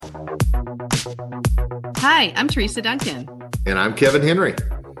Hi, I'm Teresa Duncan. And I'm Kevin Henry.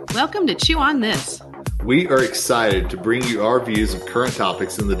 Welcome to Chew on This. We are excited to bring you our views of current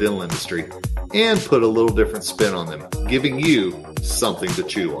topics in the dental industry and put a little different spin on them, giving you something to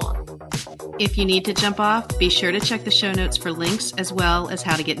chew on. If you need to jump off, be sure to check the show notes for links as well as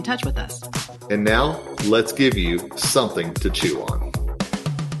how to get in touch with us. And now, let's give you something to chew on.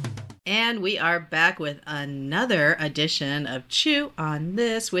 And we are back with another edition of Chew on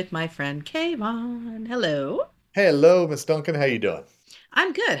This with my friend Kayvon. Hello. Hello, Miss Duncan. How you doing?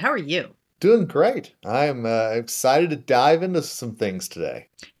 I'm good. How are you? Doing great. I'm excited to dive into some things today.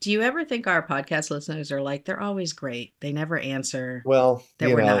 Do you ever think our podcast listeners are like, they're always great? They never answer Well, that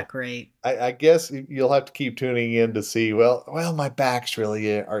we're not great. I guess you'll have to keep tuning in to see, well, my backs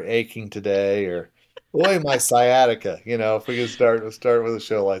really are aching today, or boy, my sciatica, if we could start with a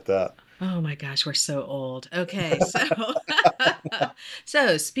show like that. Oh my gosh, we're so old. Okay,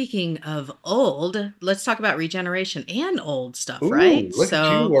 so speaking of old, let's talk about regeneration and old stuff, right? Ooh, look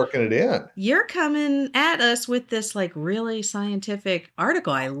at you working it in. You're coming at us with this like really scientific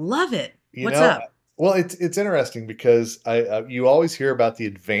article. I love it. What's up? Well, it's interesting because you always hear about the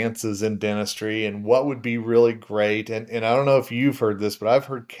advances in dentistry and what would be really great. And I don't know if you've heard this, but I've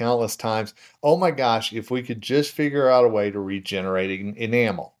heard countless times, oh my gosh, if we could just figure out a way to regenerate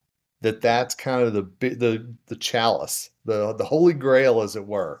enamel. That's kind of the chalice, the holy grail, as it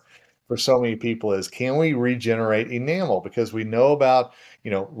were, for so many people is, can we regenerate enamel? Because we know about,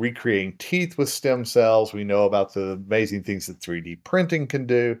 recreating teeth with stem cells. We know about the amazing things that 3D printing can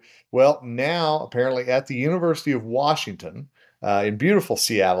do. Well, now apparently at the University of Washington, in beautiful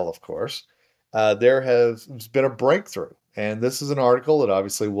Seattle, of course, there has been a breakthrough. And this is an article that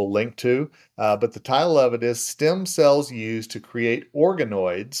obviously we'll link to, but the title of it is Stem Cells Used to Create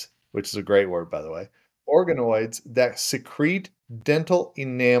Organoids, which is a great word, by the way, organoids that secrete dental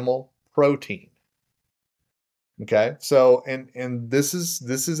enamel protein. Okay, so and this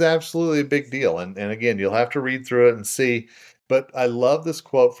is absolutely a big deal. And again, you'll have to read through it and see. But I love this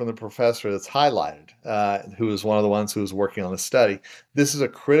quote from the professor that's highlighted, who is one of the ones who was working on the study. This is a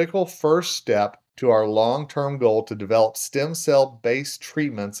critical first step to our long-term goal to develop stem cell-based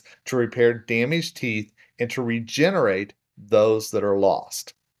treatments to repair damaged teeth and to regenerate those that are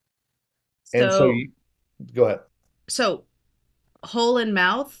lost. And so So, go ahead. so hole in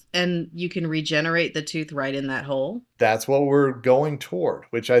mouth, and you can regenerate the tooth right in that hole. That's what we're going toward,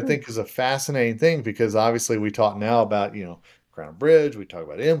 which I think is a fascinating thing because obviously we talk now about, crown bridge, we talk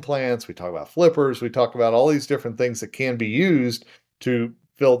about implants, we talk about flippers, we talk about all these different things that can be used to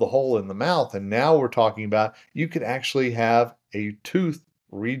fill the hole in the mouth. And now we're talking about you could actually have a tooth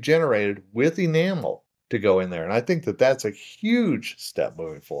regenerated with enamel to go in there. And I think that that's a huge step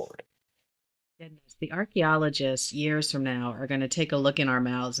moving forward. Goodness, the archaeologists years from now are going to take a look in our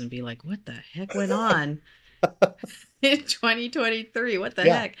mouths and be like, what the heck went on in 2023? What the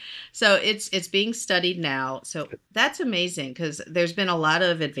Yeah. heck? So it's being studied now. So that's amazing because there's been a lot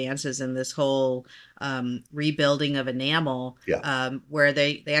of advances in this whole rebuilding of enamel, Yeah. where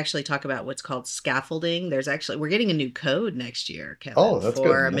they actually talk about what's called scaffolding. We're getting a new code next year, Oh, Kevin, that's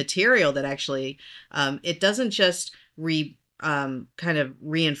for a good. material that actually it doesn't just kind of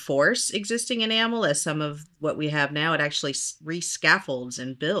reinforce existing enamel as some of what we have now. It actually re-scaffolds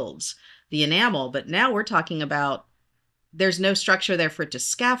and builds the enamel. But now we're talking about there's no structure there for it to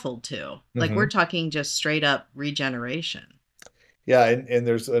scaffold to. Like we're talking just straight up regeneration. Yeah, and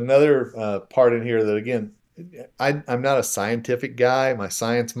there's another part in here that, again, I'm not a scientific guy. My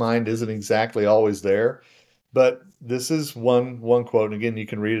science mind isn't exactly always there. But this is one quote, and again, you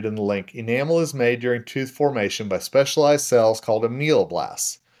can read it in the link. Enamel is made during tooth formation by specialized cells called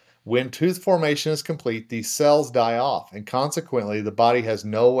ameloblasts. When tooth formation is complete, these cells die off, and consequently, the body has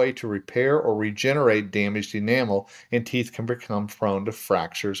no way to repair or regenerate damaged enamel, and teeth can become prone to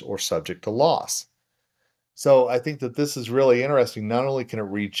fractures or subject to loss. So I think that this is really interesting. Not only can it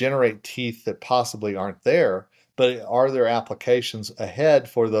regenerate teeth that possibly aren't there, but are there applications ahead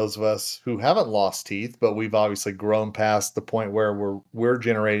for those of us who haven't lost teeth, but we've obviously grown past the point where we're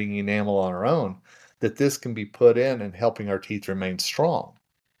generating enamel on our own, that this can be put in and helping our teeth remain strong.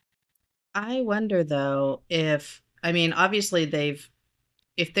 I wonder though I mean, obviously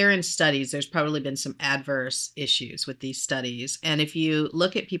if they're in studies, there's probably been some adverse issues with these studies. And if you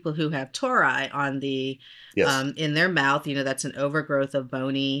look at people who have tori on Yes. in their mouth, that's an overgrowth of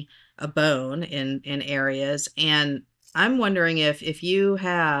a bone in areas. And I'm wondering if you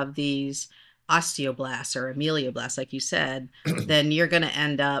have these osteoblasts or ameloblasts, like you said, then you're going to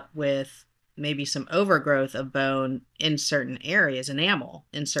end up with maybe some overgrowth of bone in certain areas, enamel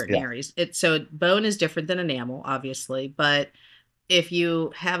in certain Yeah. areas. So bone is different than enamel, obviously, but if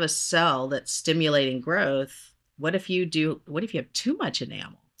you have a cell that's stimulating growth, what if you have too much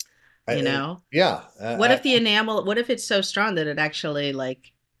enamel, you I, know? yeah, What if it's so strong that it actually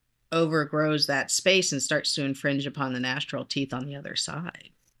like overgrows that space and starts to infringe upon the natural teeth on the other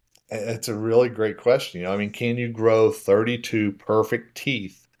side? it's a really great question. I mean, can you grow 32 perfect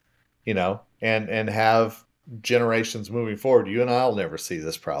teeth, and have generations moving forward? You and I'll never see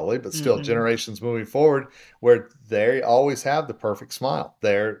this probably, but still Mm-mm. generations moving forward where they always have the perfect smile.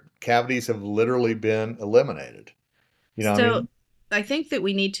 Their cavities have literally been eliminated. You know what I So mean? I think that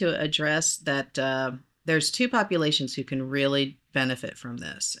we need to address that there's two populations who can really benefit from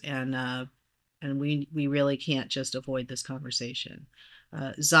this, and we really can't just avoid this conversation.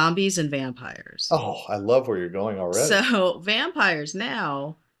 Zombies and vampires. Oh, I love where you're going already. So vampires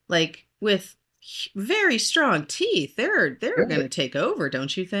now, like with very strong teeth, they're Yeah. going to take over,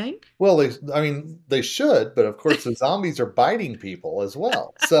 don't you think? Well, I mean, they should, but of course the zombies are biting people as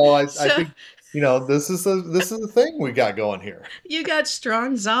well. So I So think, this is the thing we got going here. you got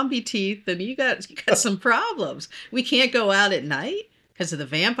strong zombie teeth, and you got some problems. We can't go out at night because of the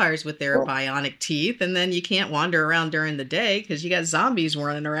vampires with their Well, bionic teeth, and then you can't wander around during the day because you got zombies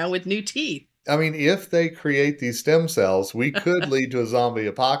running around with new teeth. I mean, if they create these stem cells, we could lead to a zombie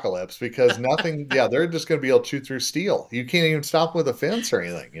apocalypse because nothing, yeah, they're just going to be able to chew through steel. You can't even stop them with a fence or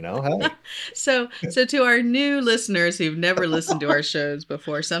anything. Hey. So to our new listeners who've never listened to our shows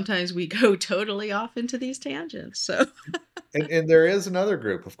before, sometimes we go totally off into these tangents. So And there is another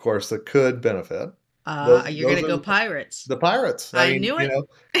group, of course, that could benefit. you're Those gonna are go pirates. the pirates. I I mean, knew it.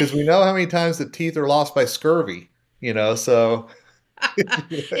 because we know how many times the teeth are lost by scurvy, so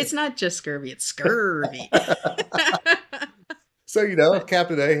It's not just scurvy; it's scurvy. so if But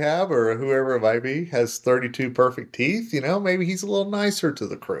Captain Ahab or whoever it might be has 32 perfect teeth, maybe he's a little nicer to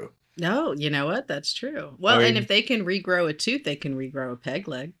the crew. no, you know what? That's true. I Well, and if mean, they can regrow a tooth, they can regrow a peg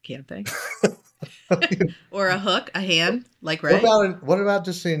leg, can't they? Or a hook, a hand, like Ray. what about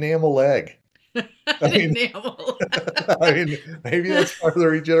just an enamel leg? I An mean, enamel. I mean, maybe that's part of the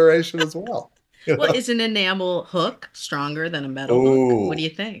regeneration as well. You Well, know? is an enamel hook stronger than a metal hook? What do Ooh, you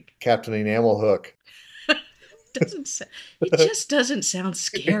think? Captain Enamel Hook. Doesn't it just doesn't sound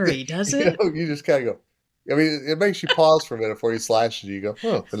scary, does it? You just kind of go. I mean, it makes you pause for a minute before he slashes you. You go,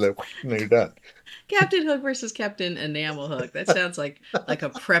 oh, and then you're done. Captain Hook versus Captain Enamel Hook. That sounds like a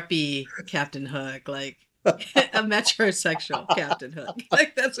preppy Captain Hook, like a metrosexual Captain Hook.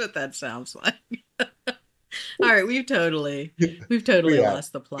 Like that's what that sounds like. All right, we've totally Yeah.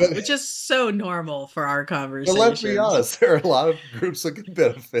 lost the plot, But, which is so normal for our but let's be conversations. honest, there are a lot of groups that can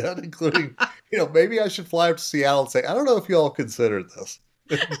benefit, including, maybe I should fly up to Seattle and say, I don't know if you all considered this.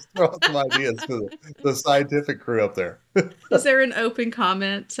 Just throw out some ideas to the scientific crew up there. Is there an open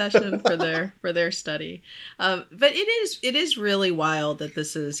comment session for their study? But it is really wild that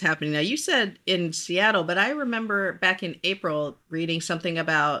this is happening now. You said in Seattle, but I remember back in April reading something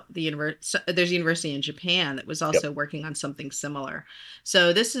about there's a university in Japan that was Yep. also working on something similar.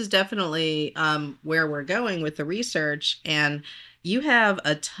 So this is definitely where we're going with the research, and you have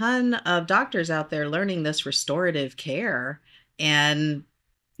a ton of doctors out there learning this restorative care, and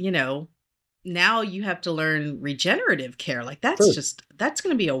you know now you have to learn regenerative care. Like True. that's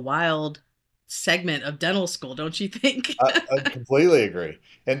going to be a wild segment of dental school, don't you think? I completely agree.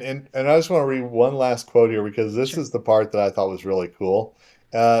 And I just want to read one last quote here because this Sure. is the part that I thought was really cool.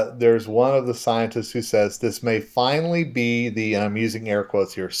 There's one of the scientists who says this may finally be and I'm using air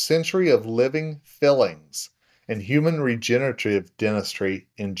quotes here, century of living fillings and human regenerative dentistry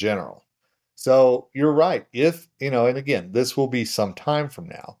in general. So you're right. And again, this will be some time from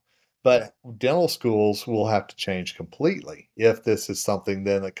now, but dental schools will have to change completely if this is something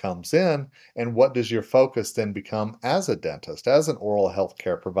then that comes in. And what does your focus then become as a dentist, as an oral health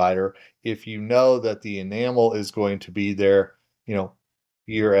care provider, if you know that the enamel is going to be there, you know,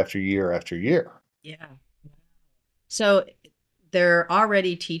 year after year after year? Yeah. So they're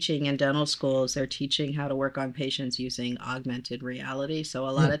already teaching in dental schools, they're teaching how to work on patients using augmented reality. So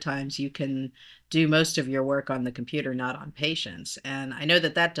a lot Hmm. of times you can do most of your work on the computer, not on patients. And I know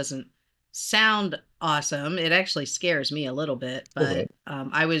that that doesn't sound awesome. It actually scares me a little bit, Little but bit.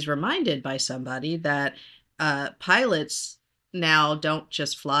 I was reminded by somebody that pilots now don't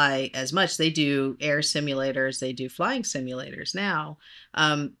just fly as much. They do air simulators, they do flying simulators now.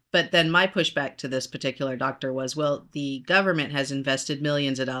 But then my pushback to this particular doctor was, well, the government has invested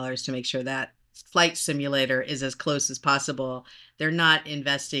millions of dollars to make sure that flight simulator is as close as possible. They're not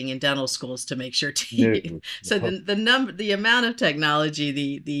investing in dental schools to make sure No, so no. the amount of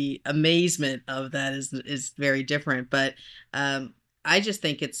technology, the amazement of that is very different. But I just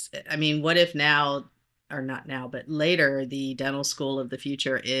think I mean, what if now or not now, but later, the dental school of the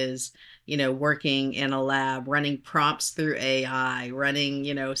future is, working in a lab, running prompts through AI, running,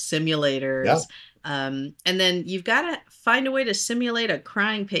 Yeah. simulators. And then you've got to find a way to simulate a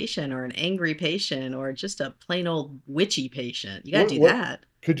crying patient or an angry patient or just a plain old witchy patient. You got to do What that.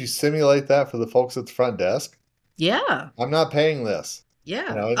 could you simulate that for the folks at the front desk? Yeah. I'm not paying this.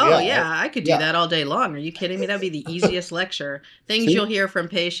 Yeah. And Oh, yeah, yeah. I could do yeah. that all day long. Are you kidding me? That'd be the easiest lecture. Things See, you'll hear from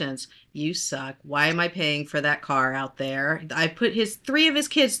patients. You suck. Why am I paying for that car out there? I put his three of his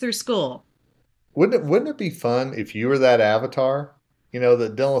kids through school. wouldn't it be fun if you were that avatar?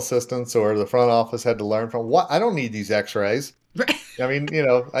 The dental assistants or the front office had to learn from what I don't need these x-rays. I mean,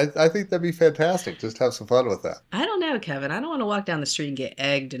 I think that'd be fantastic. Just have some fun with that. I don't know, Kevin. I don't want to walk down the street and get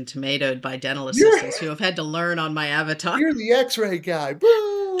egged and tomatoed by dental You're assistants who have had to learn on my avatar. you're the x-ray guy.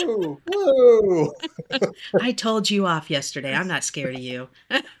 Boo! Woo! I told you off yesterday. I'm not scared of you.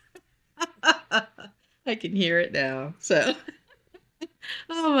 I can hear it now. So,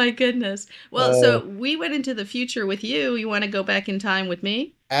 oh my goodness. Well, Uh, so we went into the future with you. You want to go back in time with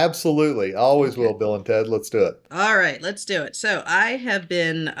me? absolutely. Always will, Okay. Bill and Ted. Let's do it. All right, let's do it. So I have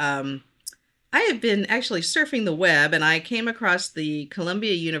been actually surfing the web, and I came across the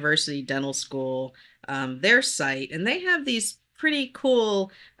Columbia University Dental School, their site, and they have these pretty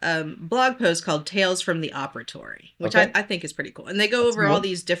cool blog posts called Tales from the Operatory, which Okay. I think is pretty cool. And they go That's a over good all one.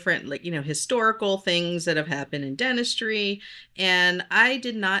 these different, like, historical things that have happened in dentistry. And I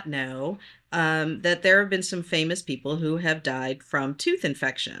did not know that there have been some famous people who have died from tooth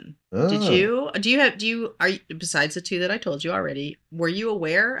infection. Did Oh, you? Are you, besides the two that I told you already, were you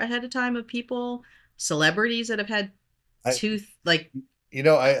aware ahead of time of people, celebrities that have had I tooth, like,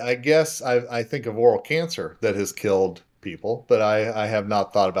 I guess I think of oral cancer that has killed people, but I have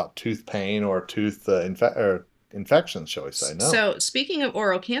not thought about tooth pain or tooth or infections, shall we say? No. so speaking of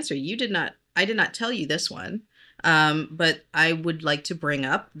oral cancer, I did not tell you this one, but I would like to bring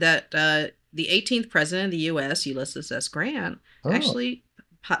up that the 18th president of the U.S., Ulysses S. Grant, Oh, actually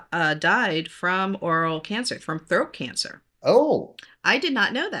died from oral cancer, from throat cancer. oh, I did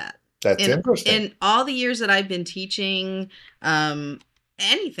not know that. that's In interesting. in all the years that I've been teaching um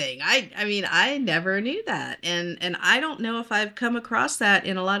anything, I mean, I never knew that. And I don't know if I've come across that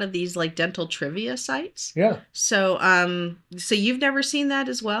in a lot of these like dental trivia sites. Yeah. So you've never seen that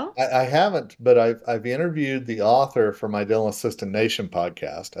as well? I haven't, but I've interviewed the author for my Dental Assistant Nation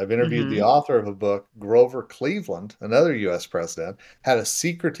podcast. I've interviewed the Mhm. author of a book, Grover Cleveland, another U.S. president, had a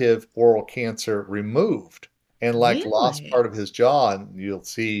secretive oral cancer removed and like lost Really? part of his jaw, and you'll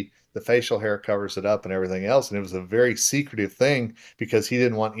see the facial hair covers it up and everything else. And it was a very secretive thing because he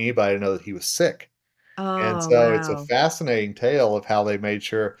didn't want anybody to know that he was sick. And Oh, so it's a wow. fascinating tale of how they made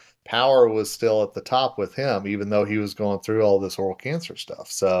sure power was still at the top with him, even though he was going through all this oral cancer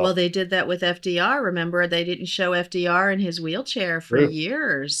stuff. Well, So they did that with FDR. Remember, they didn't show FDR in his wheelchair for true.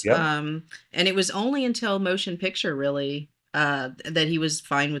 years. Yep. And it was only until motion picture really that he was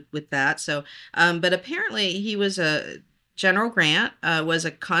fine with that. So, but apparently he was a General Grant was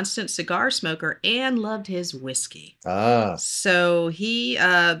a constant cigar smoker and loved his whiskey. Ah, So he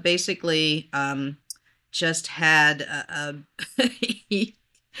basically just had he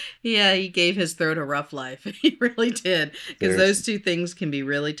yeah, he gave his throat a rough life. He really did, because those seriously. two things can be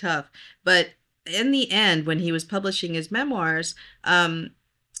really tough. But in the end, when he was publishing his memoirs,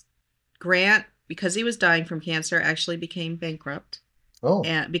 Grant, because he was dying from cancer, actually became bankrupt Oh,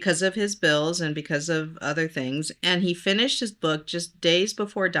 and because of his bills and because of other things. And he finished his book just days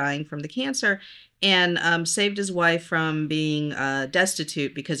before dying from the cancer, and saved his wife from being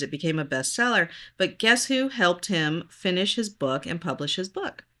destitute because it became a bestseller. But guess who helped him finish his book and publish his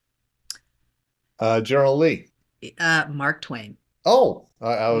book? General Lee. Mark Twain. Oh,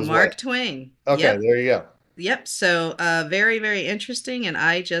 I was way. Mark Twain. Okay, Yep. there you go. Yep. So very, very interesting. And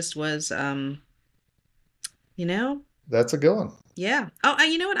I just was, you know, That's a good one. yeah. Oh,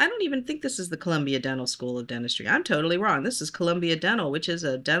 and you know what? I don't even think this is the Columbia Dental School of Dentistry. I'm totally wrong. This is Columbia Dental, which is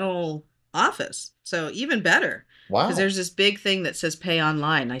a dental office. So even better, because Wow. there's this big thing that says pay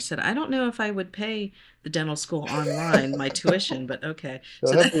online. I said, I don't know if I would pay the dental school online, my tuition, but okay.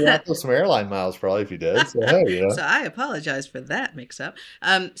 You'll So have to rack that up some airline miles probably if you did. So hey, so I apologize for that mix up.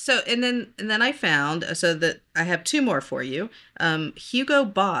 So and then I found so that I have two more for you. Hugo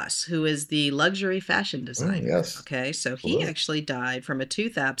Boss, who is the luxury fashion designer. yes, Okay, so he absolutely. actually died from a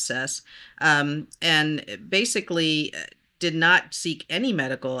tooth abscess, and basically did not seek any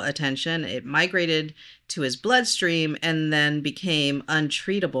medical attention. It migrated to his bloodstream and then became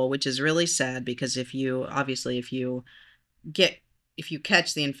untreatable, which is really sad because if you get if you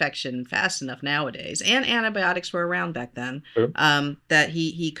catch the infection fast enough nowadays, and antibiotics were around back then, True. that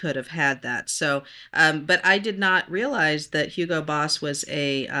he could have had that. So, but I did not realize that Hugo Boss was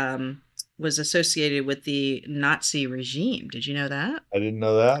associated with the Nazi regime. Did you know that? I didn't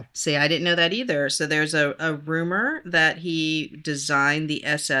know that. See, I didn't know that either. So there's a rumor that he designed the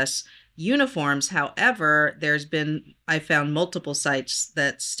SS uniforms. However, I found multiple sites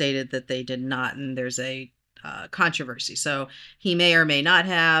that stated that they did not, and there's a controversy. So he may or may not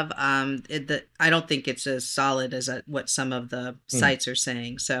have. I don't think it's as solid as what some of the Hmm. sites are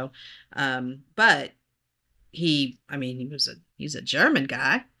saying. So, but I mean, he's a German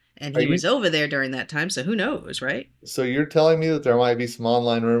guy, and Are he you was over there during that time. So who knows, right? so you're telling me that there might be some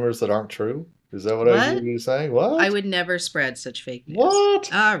online rumors that aren't true? Is that what I hear What? you saying? I What? would never spread such fake news.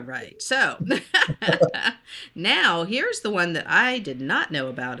 What? All right. So now here's the one that I did not know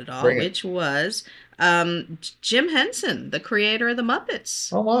about at all, Bring it. which was Jim Henson, the creator of the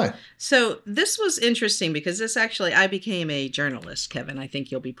Muppets. Oh my. So this was interesting because this actually, I became a journalist, Kevin. I think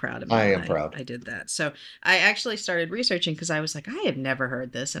you'll be proud of me I when am proud. I did that. So I actually started researching because I was like, I have never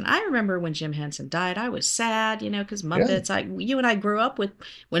heard this. And I remember when Jim Henson died, I was sad, because Yeah, Muppets, you and I grew up with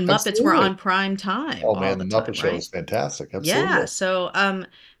when Muppets were absolutely. on prime time Oh all man, the the Muppet time, Show right? is fantastic. Yeah. Absolutely. So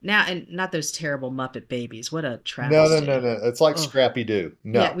now, and not those terrible Muppet babies. What a No, no, no, travesty. no. It's like Oh, Scrappy Doo.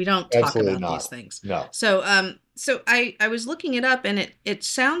 yeah, No, we don't talk absolutely about these not. things. No. So I was looking it up, and it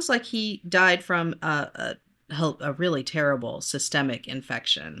sounds like he died from a really terrible systemic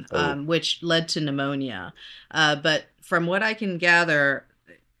infection, Oh, which led to pneumonia. But from what I can gather,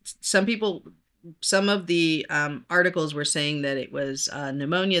 some people, some of the articles were saying that it was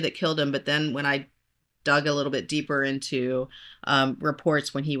pneumonia that killed him. But then when I dug a little bit deeper into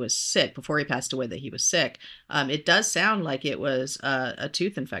reports when he was sick, before he passed away, that he was sick. It does sound like it was a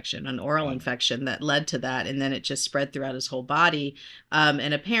tooth infection, an oral wow. infection that led to that, and then it just spread throughout his whole body.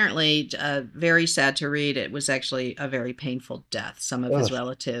 And apparently, very sad to read, it was actually a very painful death. Some of his Ugh.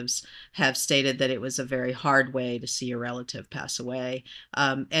 relatives have stated that it was a very hard way to see a relative pass away,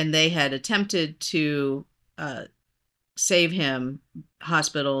 and they had attempted to save him,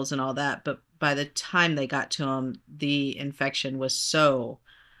 hospitals and all that, but by the time they got to him, the infection was so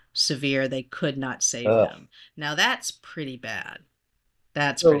severe they could not save Ugh. him. Now that's pretty bad.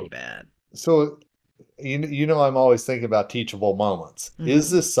 That's pretty So, bad. so I'm always thinking about teachable moments. Is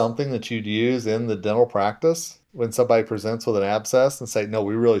Hmm. this something that you'd use in the dental practice when somebody presents with an abscess and say, "No,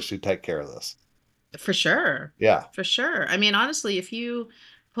 we really should take care of this"? For sure. Yeah. For sure. I mean, honestly, if you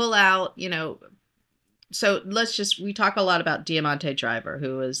pull out, so we talk a lot about Diamante Driver,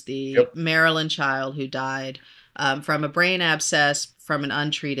 who was the Yep. Maryland child who died from a brain abscess from an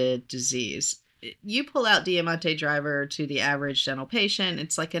untreated disease. You pull out Diamante Driver to the average dental patient,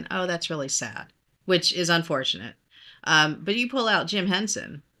 it's like oh, that's really sad, which is unfortunate. But you pull out Jim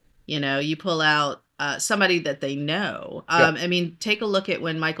Henson, you pull out somebody that they know. Yeah. I mean, take a look at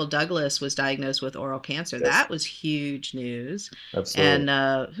when Michael Douglas was diagnosed with oral cancer. Yes. That was huge news. Absolutely.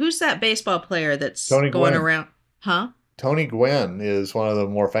 And who's that baseball player that's Tony going Gwynn. around? Huh? Tony Gwynn is one of the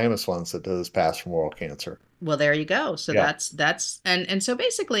more famous ones that does pass from oral cancer. Well, there you go. So Yeah. that's and so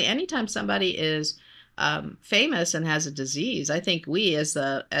basically, anytime somebody is famous and has a disease, I think we as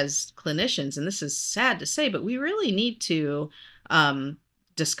clinicians, and this is sad to say, but we really need to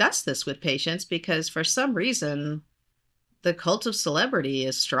discuss this with patients because for some reason the cult of celebrity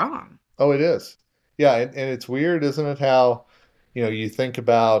is strong. Oh, it is. Yeah, and it's weird, isn't it, how, you think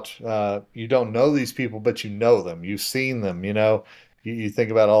about you don't know these people, but you know them. You've seen them, You think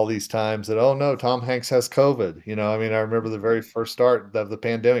about all these times that, oh no, Tom Hanks has COVID. I mean, I remember the very first start of the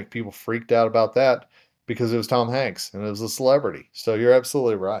pandemic, people freaked out about that because it was Tom Hanks and it was a celebrity. So you're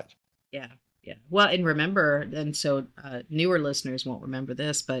absolutely right. Yeah. Yeah. Well, and remember, and so newer listeners won't remember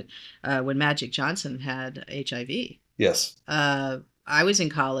this, but when Magic Johnson had HIV, Yes. I was in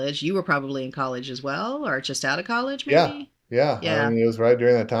college. You were probably in college as well, or just out of college, Yeah. maybe? Yeah. I Yeah. mean, it was right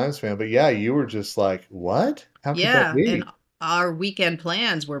during that time span. But yeah, you were just like, what? How could that Yeah. And be? our weekend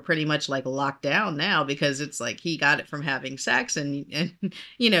plans were pretty much like locked down now because it's like he got it from having sex. And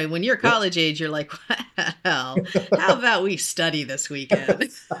when you're Yep. college age, you're like, well, how about we study this weekend?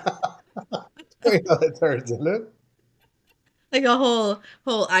 You know, that turns, isn't it? Like a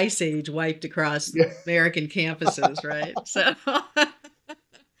whole ice age wiped across Yeah. American campuses, right? So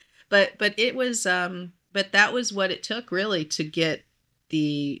but it was but that was what it took really to get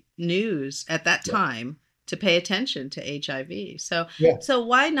the news at that Yeah. time to pay attention to HIV. So Yeah.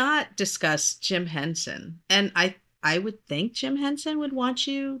 why not discuss Jim Henson? And I would think Jim Henson would want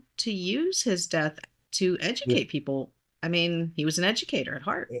you to use his death to Yeah. educate people I mean, he was an educator at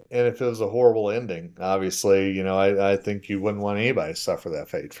heart. And if it was a horrible ending, obviously, I think you wouldn't want anybody to suffer that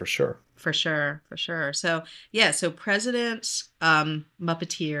fate for sure. For sure, for sure. So yeah, so presidents,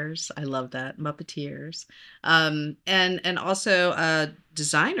 Muppeteers, I love that, Muppeteers, and also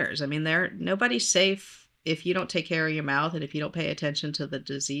designers. I mean, they're nobody's safe if you don't take care of your mouth and if you don't pay attention to the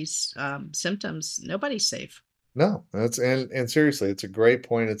disease symptoms. Nobody's safe. No, and seriously, it's a great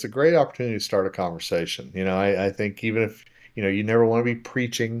point. It's a great opportunity to start a conversation. I think even if you never want to be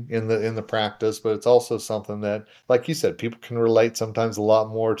preaching in the practice, but it's also something that, like you said, people can relate sometimes a lot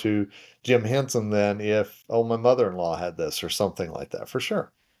more to Jim Henson than if, oh, my mother-in-law had this or something like that, for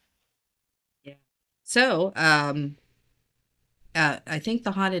sure. Yeah. So, I think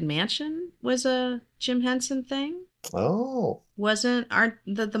the Haunted Mansion was a Jim Henson thing. Oh, Aren't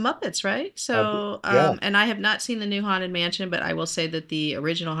the Muppets, right? So, yeah, and I have not seen the new Haunted Mansion, but I will say that the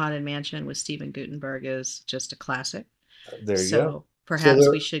original Haunted Mansion with Steven Guttenberg is just a classic. there you go. So So perhaps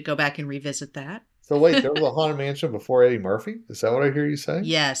we there, should go back and revisit that. so wait, there was a Haunted Mansion before Eddie Murphy? Is that what I hear you say?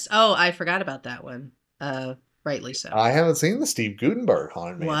 Yes. Oh, I forgot about that one. Rightly so. I haven't seen the Steve Gutenberg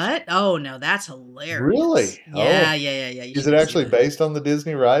Haunted Mansion. What? Oh no, that's hilarious. Really? Yeah, Oh, yeah, yeah, yeah. You is should it go see actually that. based on the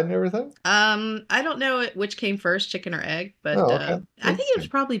Disney ride and everything? I don't know which came first, chicken or egg, but Oh, okay. I think it was Interesting.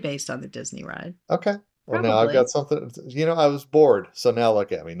 probably based on the Disney ride. Okay. Well, now I've got Probably. something. I was bored, so now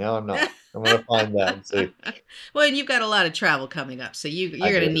look at me. Now I'm not. I'm gonna find that and see. Well, and you've got a lot of travel coming up, so I you're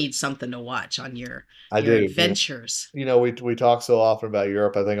going to do. need something to watch on I your do. adventures. We talk so often about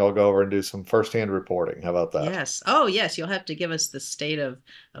Europe. I think I'll go over and do some firsthand reporting. How about that? Yes. Oh, yes. You'll have to give us the state of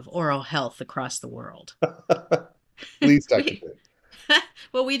oral health across the world. Least I could we, do.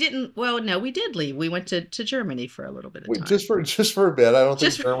 well, we didn't. Well, no, we did leave. We went to Germany for a little bit of We time. just for a bit. I don't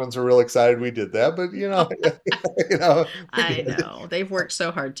think Just Germans are real excited we did that, but we I did. know. They've worked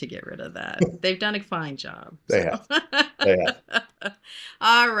so hard to get rid of that. They've done a fine job. They So, have. They have.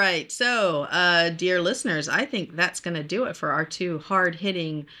 all right. So, dear listeners, I think that's going to do it for our two hard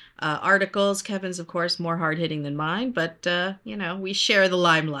hitting articles. Kevin's, of course, more hard hitting than mine, but, we share the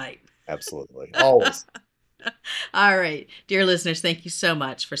limelight. Absolutely. Always. All right. Dear listeners, thank you so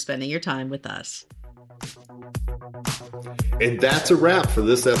much for spending your time with us. And that's a wrap for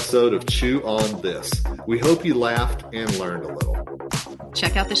this episode of Chew on This. We hope you laughed and learned a little.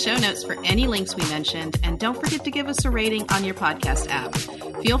 Check out the show notes for any links we mentioned, and don't forget to give us a rating on your podcast app.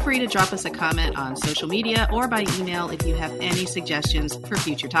 Feel free to drop us a comment on social media or by email if you have any suggestions for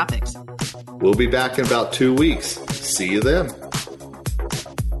future topics. We'll be back in about 2 weeks. See you then.